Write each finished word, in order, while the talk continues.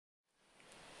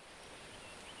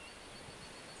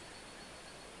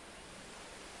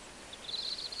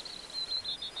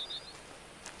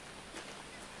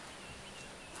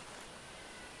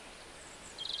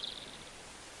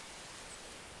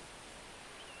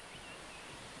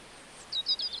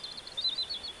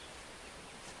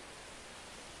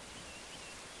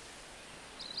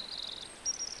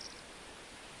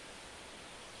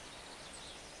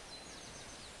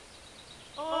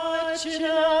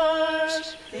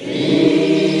pensioners.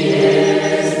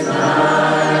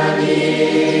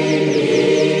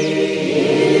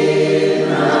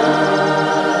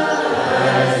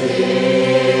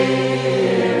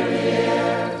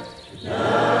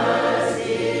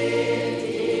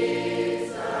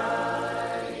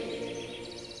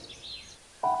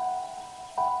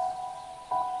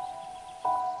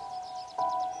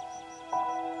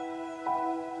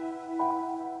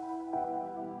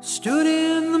 Stood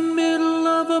in the middle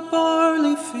of a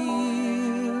barley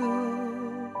field,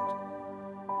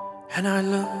 and I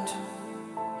looked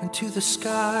into the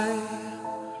sky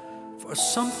for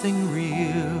something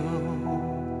real.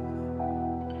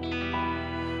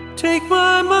 Take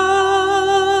my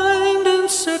mind and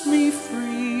set me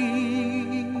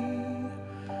free.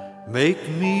 Make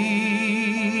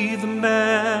me the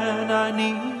man I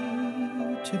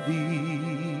need to be.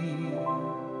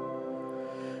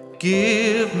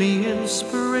 Give me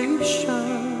inspiration,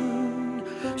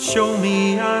 show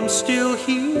me I'm still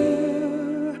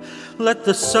here. Let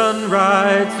the sun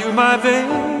ride through my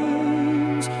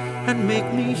veins and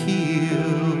make me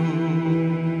heal.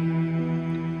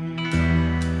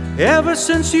 Ever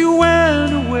since you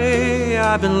went away,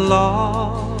 I've been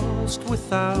lost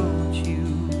without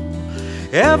you.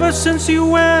 Ever since you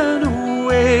went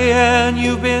away and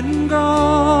you've been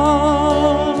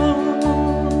gone,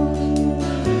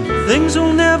 things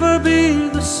will never be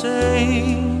the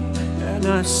same, and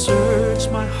I search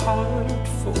my heart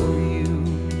for you.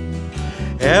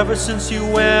 Ever since you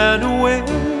went away,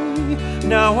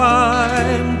 now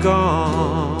I'm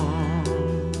gone.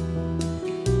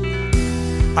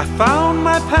 I found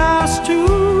my past to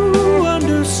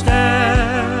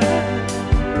understand,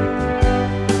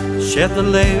 shed the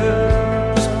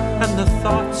layers and the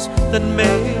thoughts that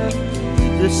made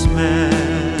this man.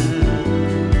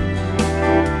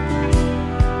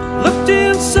 Looked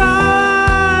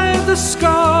inside the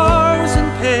scars and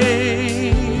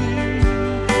pain,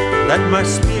 let my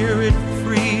spirit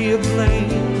free a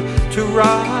flame to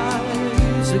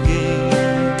rise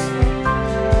again.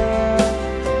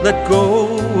 Let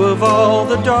go of all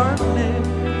the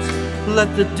darkness,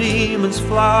 let the demons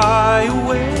fly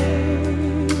away.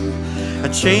 I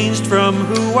changed from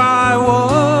who I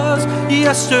was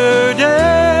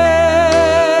yesterday.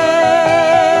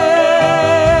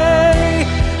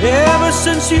 Ever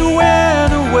since you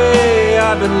went away,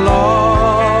 I've been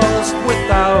lost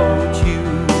without you.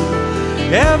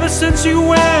 Ever since you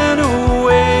went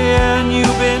away and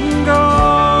you've been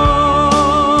gone,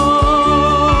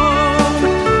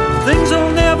 things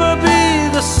will never be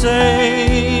the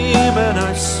same, and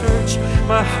I search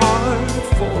my heart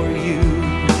for you.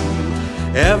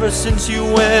 Ever since you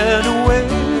went away,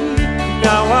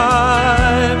 now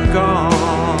I'm gone.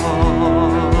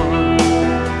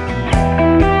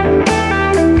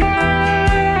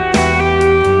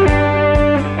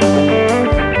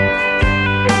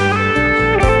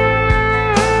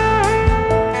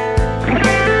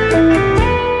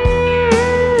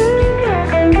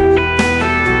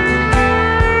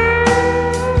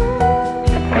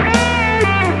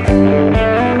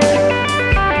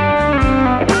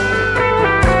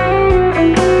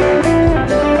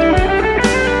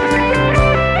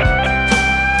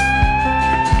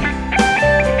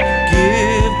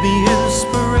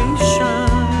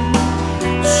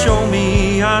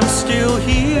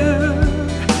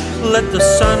 Let the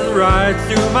sun ride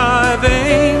through my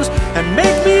veins and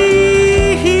make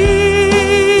me heal.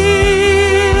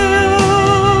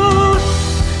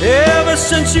 Ever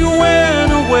since you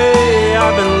went away,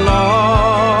 I've been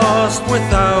lost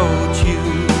without you.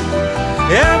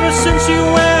 Ever since you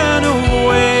went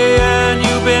away and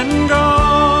you've been gone,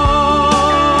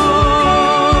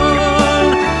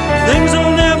 things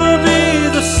will never be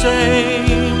the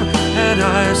same, and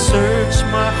I search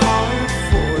my heart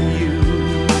for you.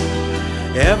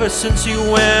 Ever since you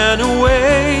went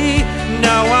away,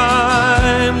 now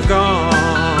I'm gone.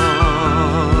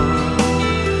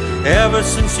 Ever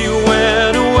since you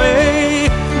went away,